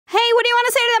want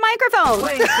to say to the microphone?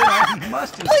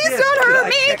 Please don't hurt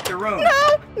me.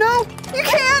 No, you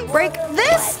can't. Break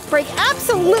this. Break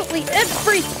absolutely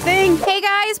everything. Hey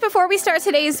guys, before we start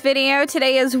today's video,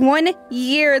 today is 1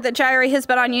 year that Jeaire has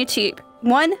been on YouTube.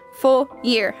 1 full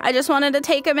year. I just wanted to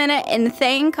take a minute and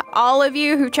thank all of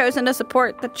you who've chosen to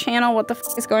support the channel. What the f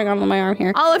is going on with my arm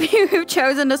here? All of you who've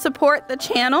chosen to support the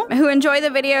channel, who enjoy the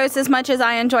videos as much as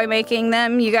I enjoy making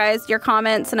them. You guys, your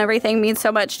comments and everything means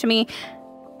so much to me.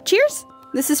 Cheers.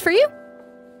 This is for you.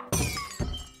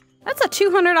 That's a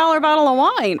 $200 bottle of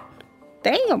wine.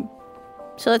 Damn.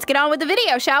 So let's get on with the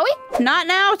video, shall we? Not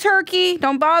now, turkey.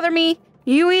 Don't bother me.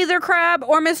 You either, crab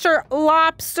or Mr.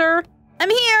 Lobster. I'm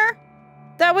here.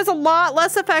 That was a lot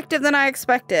less effective than I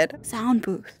expected. Sound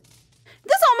booth.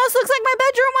 This almost looks like my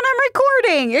bedroom when I'm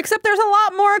recording, except there's a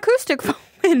lot more acoustic foam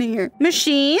in here.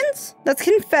 Machines. That's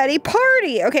confetti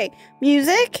party. Okay,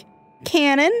 music,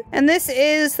 cannon, and this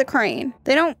is the crane.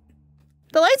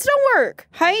 The lights don't work.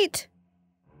 Height.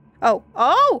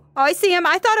 Oh, I see him.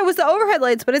 I thought it was the overhead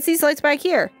lights, but it's these lights back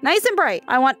here. Nice and bright.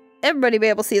 I want everybody to be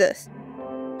able to see this.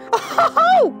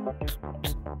 Oh!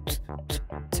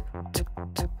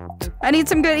 I need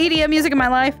some good EDM music in my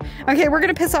life. Okay, we're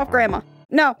gonna piss off Grandma.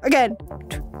 No, again.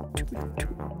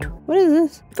 What is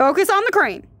this? Focus on the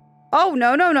crane. Oh,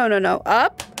 no.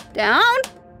 Up, down,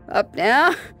 up,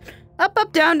 down.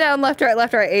 Up, down, left,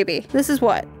 right, AB. This is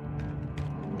what?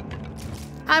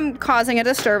 I'm causing a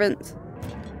disturbance.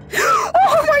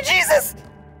 Oh my Jesus!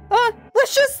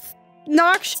 Let's just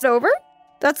knock shit over.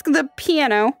 That's the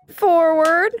piano.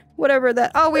 Forward, whatever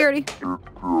that. Oh, we already.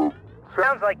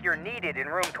 Sounds like you're needed in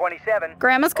room 27.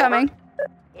 Grandma's coming.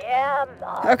 Yeah,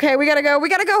 okay, we gotta go. We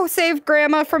gotta go save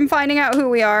Grandma from finding out who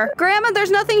we are. Grandma,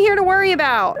 there's nothing here to worry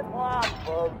about.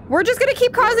 We're just gonna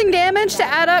keep causing damage to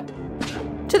add up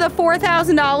to the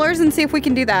 $4,000 and see if we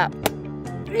can do that.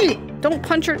 Don't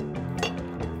punch her.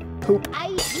 Poop. I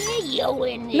hear you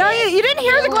in there. No, you didn't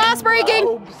hear the glass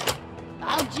breaking.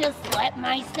 I'll just let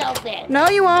myself in. No,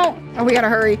 you won't. Oh, we gotta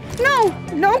hurry. No,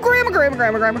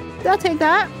 Grandma. I'll take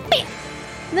that.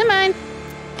 Never mind.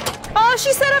 Oh,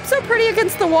 she set up so pretty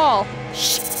against the wall.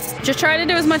 Shh. Just try to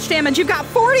do as much damage. You've got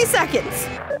 40 seconds.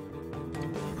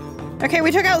 Okay, we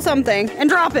took out something. And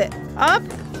drop it. Up.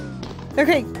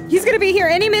 Okay, he's gonna be here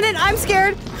any minute. I'm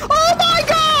scared. Oh my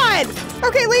God!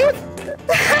 Okay, leave.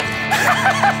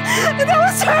 That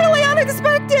was totally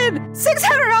unexpected.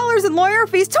 $600 in lawyer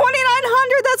fees,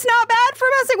 $2,900. That's not bad for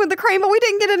messing with the crane, but we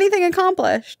didn't get anything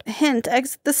accomplished. Hint,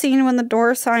 exit the scene when the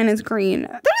door sign is green.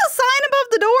 There's a sign above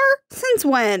the door? Since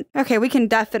when? Okay, we can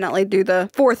definitely do the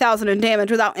 4,000 in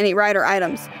damage without any rider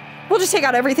items. We'll just take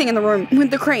out everything in the room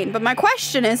with the crane. But my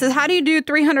question is how do you do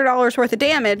 $300 worth of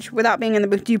damage without being in the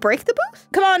booth? Do you break the booth?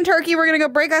 Come on, turkey. We're gonna go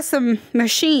break us some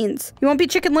machines. You won't be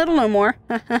Chicken Little no more.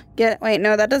 Wait,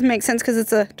 no, that doesn't make sense because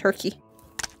it's a turkey.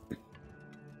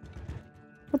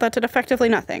 Well, that did effectively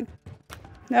nothing.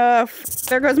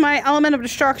 There goes my element of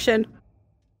destruction.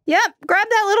 Yep, grab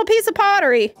that little piece of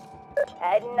pottery.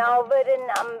 Heading over to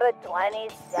number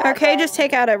 27. Okay, just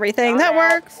take out everything. That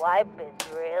works. Wipe is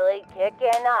really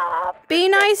kicking off. Be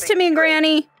nice to me,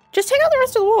 Granny. Just take out the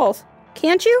rest of the walls.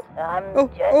 Can't you? I'm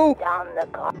just down the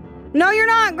car. No, you're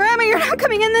not. Grandma, you're not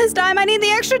coming in this time. I need the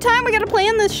extra time. We gotta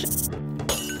plan this.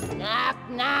 Knock,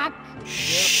 knock.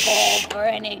 You're called for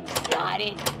an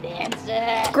exotic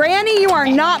dancer. Granny, you are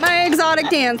not my exotic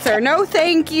dancer. No,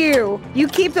 thank you. You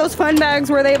keep those fun bags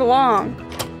where they belong.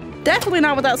 Definitely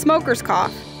not with that smoker's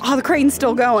cough. Oh, the crane's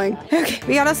still going. Okay,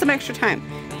 we got us some extra time.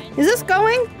 Is this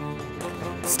going?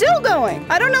 Still going.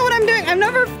 I don't know what I'm doing. I've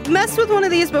never messed with one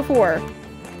of these before.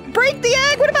 Break the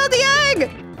egg. What about the egg?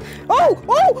 Oh,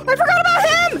 I forgot about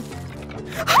him.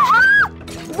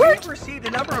 We've received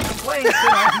a number of complaints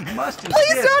that I must insist.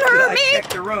 Please don't hurt me. Check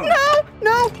the room.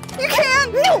 No, you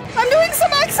can't. No, I'm doing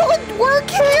some excellent work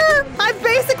here. I've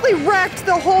basically wrecked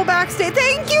the whole backstage.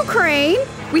 Thank you, crane.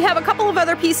 We have a couple of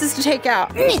other pieces to take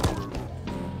out.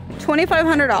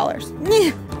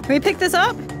 $2,500. Can we pick this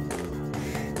up?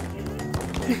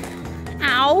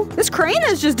 Ow. This crane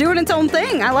is just doing its own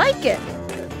thing. I like it.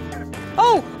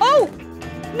 Oh,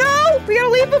 no. We gotta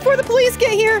leave before the police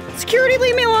get here. Security,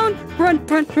 leave me alone. Run.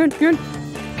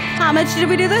 How much did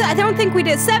we do this? I don't think we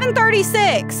did.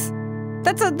 736.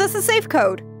 That's a safe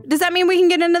code. Does that mean we can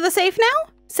get into the safe now?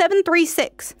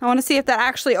 736. I want to see if that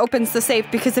actually opens the safe,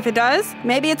 because if it does,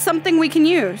 maybe it's something we can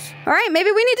use. All right, maybe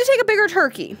we need to take a bigger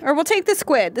turkey, or we'll take the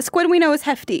squid. The squid we know is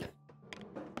hefty.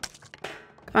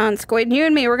 Come on, squid, you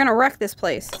and me, we're gonna wreck this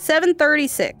place.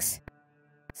 736.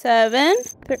 7,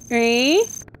 3.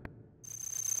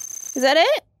 Is that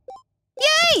it?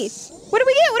 Yay! What do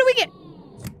we get?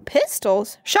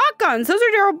 Pistols? Shotguns. Those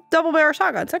are double barrel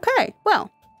shotguns. Okay,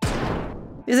 well.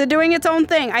 Is it doing its own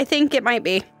thing? I think it might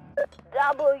be.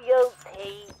 WTF.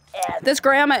 This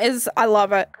grandma is, I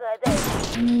love it.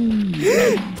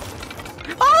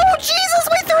 Oh, Jesus,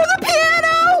 we threw the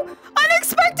piano!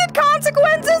 Unexpected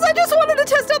consequences! I just wanted to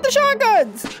test out the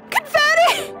shotguns!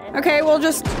 Confetti! Okay, we'll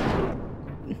just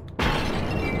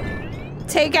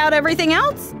take out everything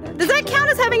else. Does that count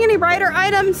as having any brighter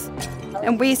items?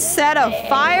 And we set a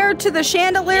fire to the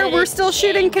chandelier. We're still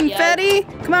shooting confetti.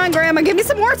 Come on, Grandma, give me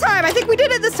some more time. I think we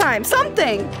did it this time.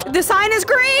 Something. The sign is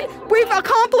green. We've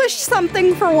accomplished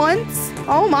something for once.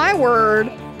 Oh, my word.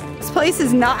 This place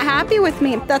is not happy with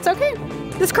me. That's okay.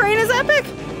 This crane is epic.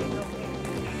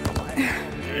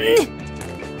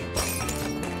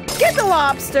 Get the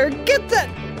lobster. Get the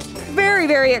very,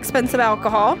 very expensive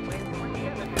alcohol.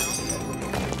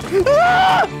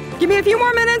 Ah! Give me a few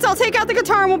more minutes. I'll take out the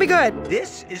guitar and we'll be good.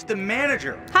 This is the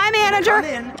manager. Hi, manager. Come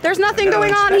in. There's nothing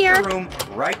going on here. The room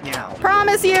right now.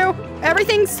 Promise you.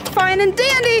 Everything's fine and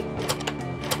dandy.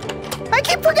 I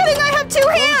keep forgetting I have two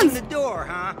hands. The door,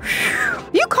 huh?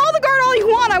 You call the guard all you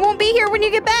want. I won't be here when you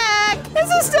get back.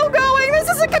 This is still going. This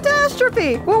is a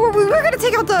catastrophe. We're going to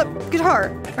take out the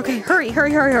guitar. Okay, hurry,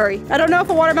 hurry, hurry, hurry. I don't know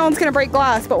if a watermelon's going to break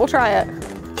glass, but we'll try it.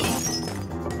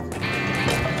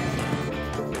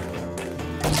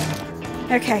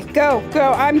 Okay, go,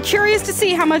 go. I'm curious to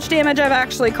see how much damage I've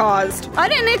actually caused. I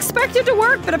didn't expect it to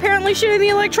work, but apparently shooting the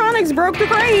electronics broke the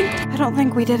crane. I don't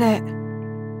think we did it.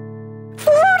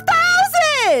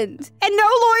 4,000! And no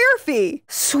lawyer fee.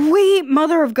 Sweet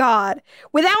mother of God.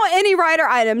 Without any rider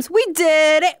items. We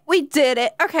did it. We did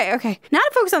it. Okay, okay. Now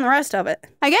to focus on the rest of it.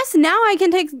 I guess now I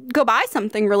can go buy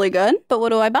something really good. But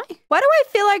what do I buy? Why do I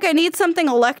feel like I need something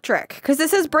electric? Because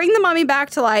this says bring the mummy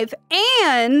back to life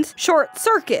and short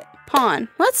circuit. Pawn.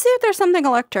 Let's see if there's something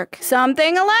electric.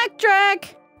 Something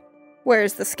electric!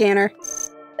 Where's the scanner?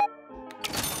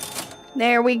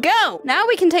 There we go. Now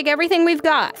we can take everything we've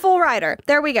got. Full rider.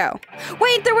 There we go.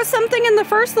 Wait, there was something in the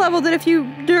first level that if you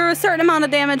do a certain amount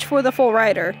of damage for the full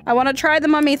rider. I want to try the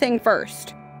mummy thing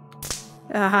first.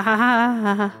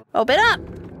 Open up.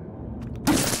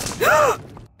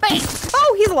 Bang.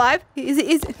 Oh, he's alive.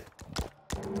 He's...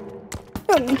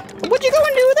 What'd you go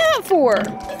and do that for?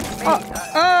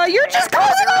 You're just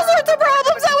causing all sorts of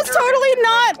problems. That was totally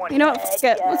not. You know what? Fuck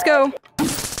it. Let's go.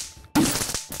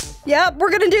 Yep,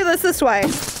 we're gonna do this way.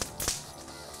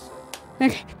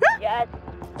 Okay.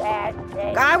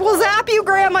 I will zap you,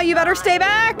 Grandma. You better stay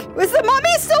back. Is the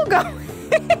mummy still going?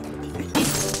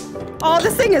 Oh,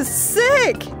 this thing is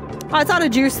sick. Oh, it's out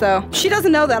of juice, though. She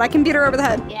doesn't know that. I can beat her over the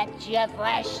head. Get your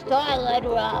fresh toilet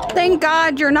roll. Thank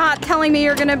God you're not telling me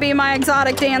you're gonna be my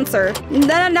exotic dancer.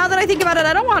 Now that I think about it,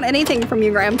 I don't want anything from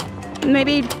you, Graham.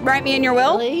 Maybe write me in your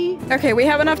will? Really? Okay, we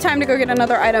have enough time to go get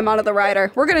another item out of the rider.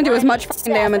 We're gonna do as much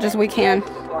fucking damage as we can.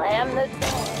 Slam the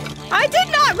door. I did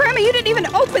not, Grandma. You didn't even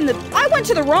open the... I went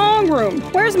to the wrong room.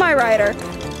 Where's my rider?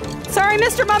 Sorry,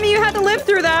 Mr. Mummy, you had to live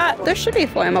through that. This should be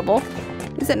flammable.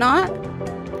 Is it not?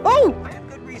 Oh!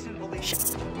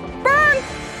 Burn!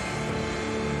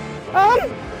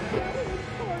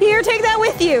 Here, take that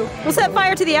with you. We'll set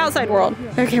fire to the outside world.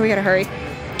 Okay, we gotta hurry.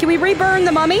 Can we reburn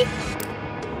the mummy?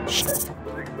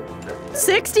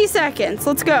 60 seconds.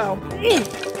 Let's go.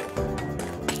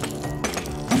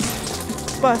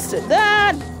 Busted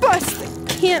that.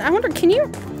 Busted. I wonder, can you?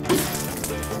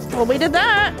 Well, we did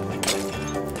that.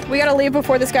 We gotta leave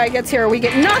before this guy gets here. We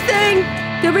get nothing.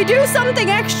 Did we do something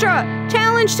extra?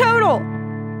 Challenge total.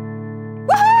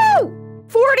 Woohoo!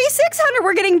 4,600.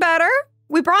 We're getting better.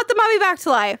 We brought the mummy back to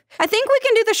life. I think we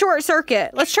can do the short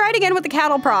circuit. Let's try it again with the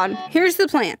cattle prod. Here's the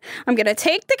plan. I'm gonna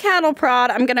take the cattle prod,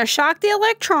 I'm gonna shock the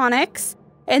electronics,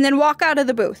 and then walk out of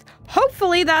the booth.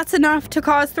 Hopefully that's enough to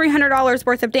cause $300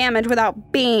 worth of damage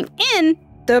without being in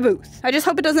the booth. I just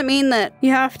hope it doesn't mean that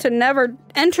you have to never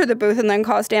enter the booth and then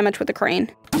cause damage with the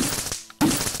crane.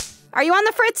 Are you on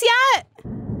the fritz yet?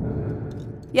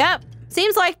 Yep,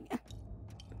 seems like...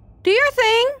 Do your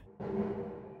thing.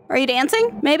 Are you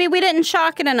dancing? Maybe we didn't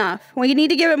shock it enough. We need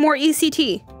to give it more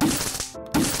ECT.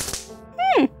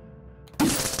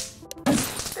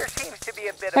 There seems to be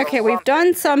a bit of Okay, we've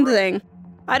done something.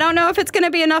 I don't know if it's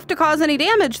gonna be enough to cause any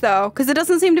damage though, because it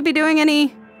doesn't seem to be doing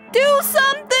any... Do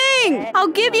something! I'll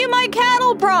give you my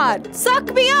cattle prod.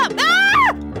 Suck me up.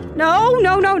 Ah! No,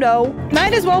 no, no, no.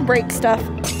 Might as well break stuff.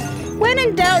 When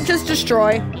in doubt, just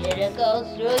destroy. It'll go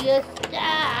through your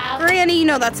stuff. Granny, you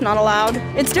know that's not allowed.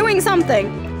 It's doing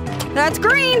something. That's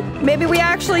green. Maybe we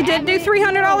actually did do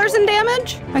 $300 in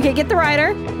damage. Okay, get the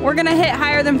rider. We're gonna hit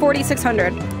higher than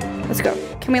 4,600. Let's go.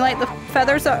 Can we light the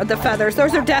feathers? The feathers.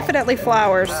 Those are definitely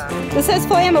flowers. This says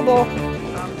flammable.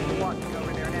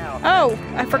 Oh,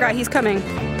 I forgot he's coming.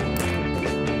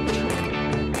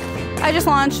 I just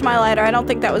launched my lighter. I don't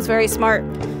think that was very smart.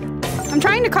 I'm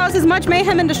trying to cause as much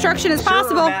mayhem and destruction as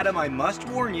possible. Madam, I must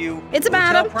warn you. It's a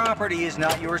madam. Hotel property is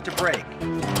not yours to break.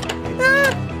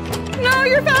 No,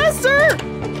 you're faster.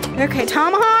 Okay,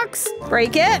 tomahawks.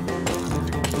 Break it.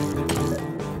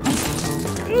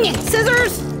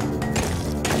 Scissors.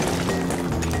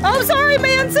 Oh, sorry,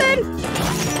 Vincent.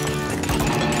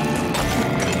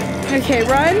 Okay,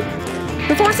 run.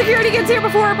 Before security gets here,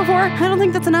 before. I don't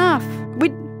think that's enough.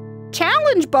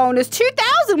 Challenge bonus,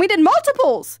 2,000. We did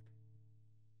multiples.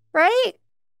 Right?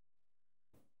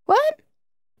 What?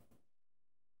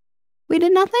 We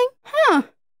did nothing? Huh.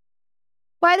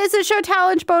 Why does it show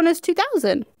challenge bonus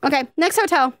 2,000? Okay, next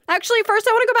hotel. Actually, first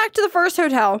I want to go back to the first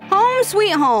hotel. Home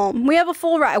sweet home. We have a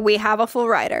full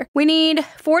rider. We need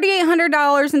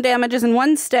 $4,800 in damages in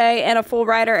one stay and a full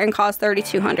rider and cost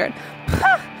 $3,200.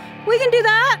 We can do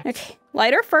that. Okay,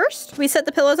 lighter first. We set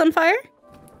the pillows on fire.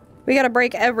 We gotta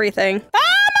break everything. Ah,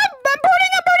 I'm burning.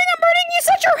 You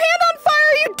set your hand on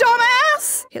fire, you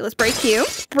dumbass. Okay, let's break you.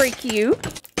 Break you.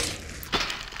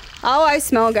 Oh, I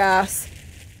smell gas.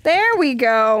 There we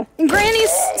go. And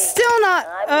Granny's still not,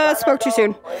 spoke too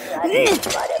soon.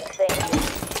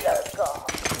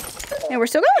 And we're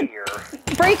still going.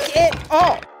 Break it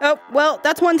all. Oh, well,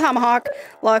 that's one tomahawk.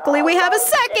 Luckily, we have a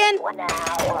second.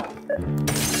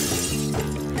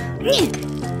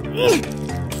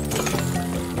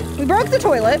 We broke the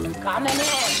toilet. Coming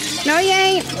in. No, you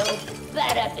ain't. You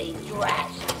better be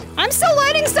dressed. I'm still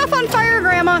lighting stuff on fire,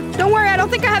 Grandma. Don't worry, I don't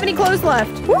think I have any clothes left.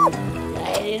 Woo!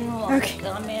 I didn't want to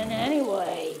come in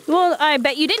anyway. Well, I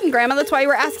bet you didn't, Grandma. That's why you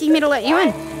were asking me to let you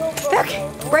in. Okay,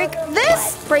 break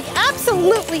this. Break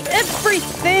absolutely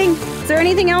everything. Is there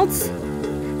anything else?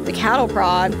 The cattle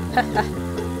prod.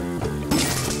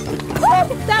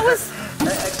 That was...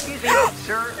 Excuse me,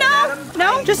 sir, madam?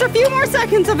 No, just a few more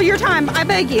seconds of your time. I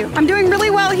beg you. I'm doing really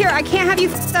well here. I can't have you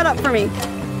set up for me.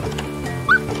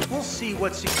 We'll see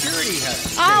what security has to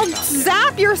say. I'll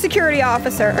zap your security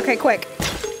officer. Okay, quick.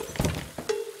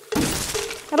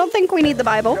 I don't think we need the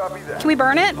Bible. Can we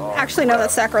burn it? Actually, no,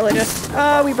 that's sacrilegious.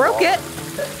 We broke it.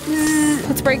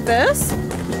 Let's break this.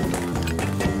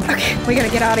 Okay, we gotta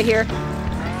get out of here.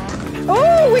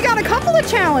 Oh, we got a couple of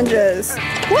challenges.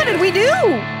 What did we do?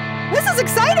 This is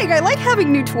exciting. I like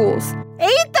having new tools.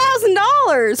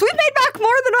 $8,000. We've made back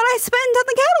more than what I spent on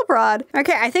the cattle prod.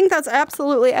 Okay, I think that's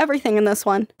absolutely everything in this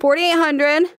one.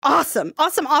 4,800. Awesome.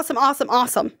 Awesome.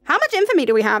 How much infamy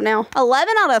do we have now?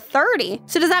 11 out of 30.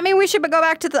 So does that mean we should go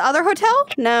back to the other hotel?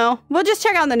 No. We'll just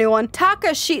check out the new one.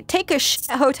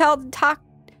 Hotel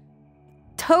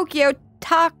Tokyo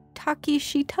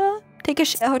Takishita?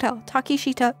 Hotel.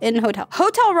 Takishita Inn Hotel.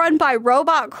 Hotel run by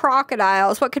robot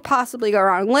crocodiles. What could possibly go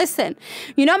wrong? Listen,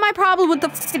 you know my problem with the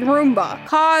fucking Roomba.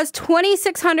 Caused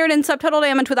 2,600 in subtotal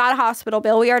damage without a hospital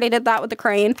bill. We already did that with the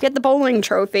crane. Get the bowling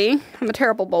trophy. I'm a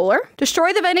terrible bowler.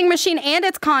 Destroy the vending machine and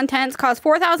its contents. Caused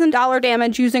 $4,000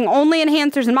 damage using only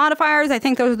enhancers and modifiers. I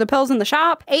think those are the pills in the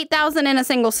shop. 8,000 in a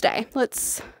single stay.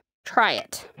 Let's try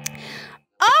it.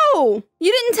 Oh,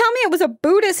 you didn't tell me it was a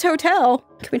Buddhist hotel.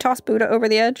 Can we toss Buddha over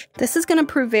the edge? This is gonna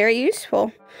prove very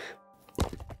useful.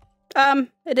 It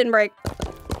didn't break.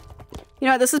 You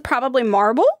know what, this is probably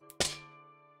marble?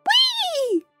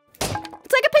 Whee!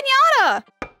 It's like a piñata!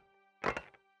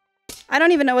 I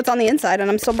don't even know what's on the inside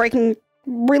and I'm still breaking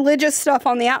religious stuff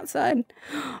on the outside.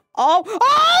 Oh,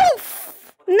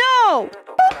 no!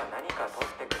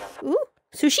 Ooh,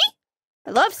 sushi? I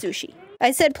love sushi.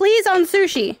 I said please on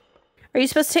sushi. Are you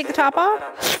supposed to take the top off?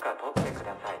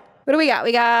 What do we got?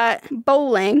 We got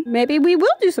bowling. Maybe we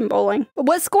will do some bowling.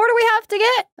 What score do we have to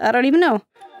get? I don't even know.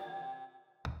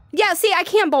 Yeah, see, I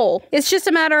can't bowl. It's just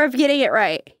a matter of getting it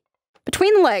right.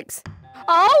 Between the legs.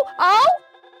 Oh!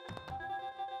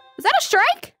 Was that a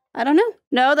strike? I don't know.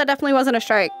 No, that definitely wasn't a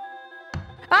strike.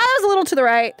 That was a little to the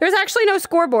right. There's actually no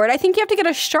scoreboard. I think you have to get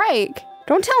a strike.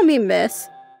 Don't tell me, miss.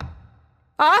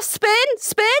 Spin!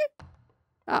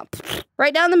 Oh,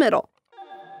 right down the middle.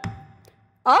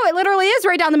 Oh, it literally is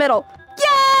right down the middle.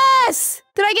 Yes!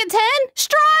 Did I get 10?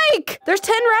 Strike! There's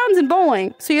 10 rounds in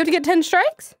bowling. So you have to get 10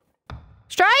 strikes?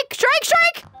 Strike!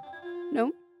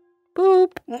 No.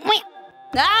 Boop.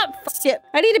 Ah, fuck it.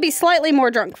 I need to be slightly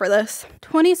more drunk for this.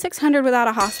 2,600 without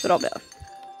a hospital bill.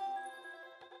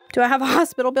 Do I have a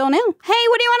hospital bill now? Hey,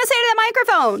 what do you want to say to the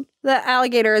microphone? The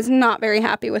alligator is not very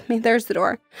happy with me. There's the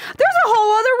door. There's a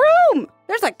whole other room.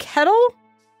 There's a kettle.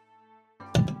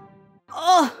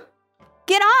 Ugh.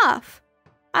 Get off.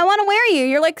 I want to wear you.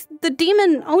 You're like the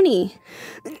demon Oni.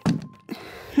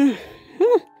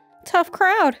 Tough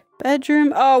crowd.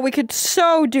 Bedroom. Oh, we could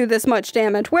so do this much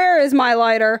damage. Where is my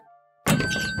lighter?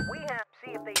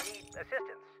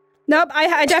 assistance. Nope,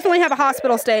 I definitely have a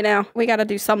hospital stay now. We gotta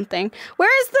do something.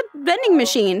 Where is the vending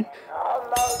machine?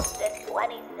 Almost at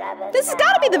 27. This has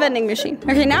gotta be the vending machine.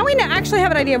 Okay, now we actually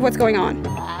have an idea of what's going on.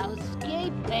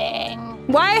 Housekeeping.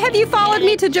 Why have you followed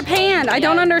me to Japan? I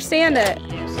don't understand it.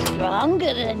 You're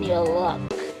stronger than you look.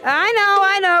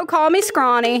 I know. Call me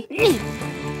scrawny.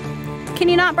 Can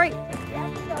you not break?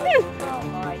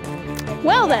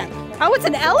 Well then. Oh, it's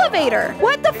an elevator.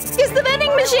 What the f is the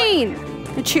vending machine?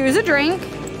 Choose a drink.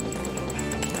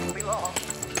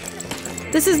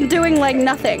 This is doing like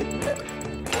nothing.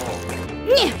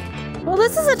 Well,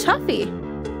 this is a toughie.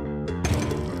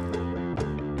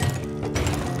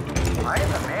 I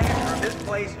am the manager of this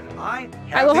place,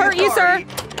 and I will hurt you, sir.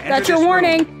 That's your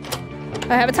warning.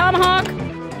 I have a tomahawk.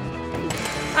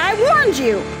 I warned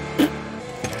you.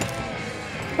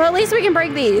 Well, at least we can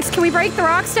break these. Can we break the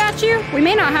rock statue? We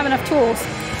may not have enough tools.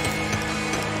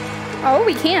 Oh,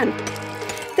 we can.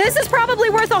 This is probably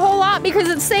worth a whole lot because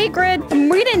it's sacred.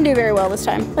 We didn't do very well this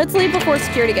time. Let's leave before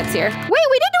security gets here. Wait,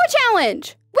 we did do a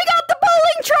challenge. We got the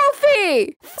bowling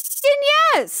trophy. And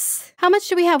yes. How much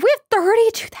do we have? We have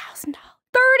 $32,000.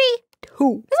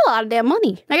 32. That's a lot of damn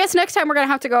money. I guess next time we're gonna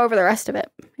have to go over the rest of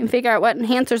it and figure out what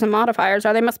enhancers and modifiers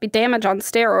are. They must be damage on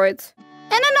steroids.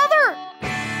 And another.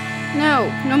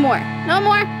 No more. No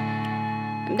more.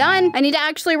 I'm done. I need to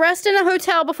actually rest in a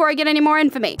hotel before I get any more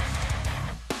infamy.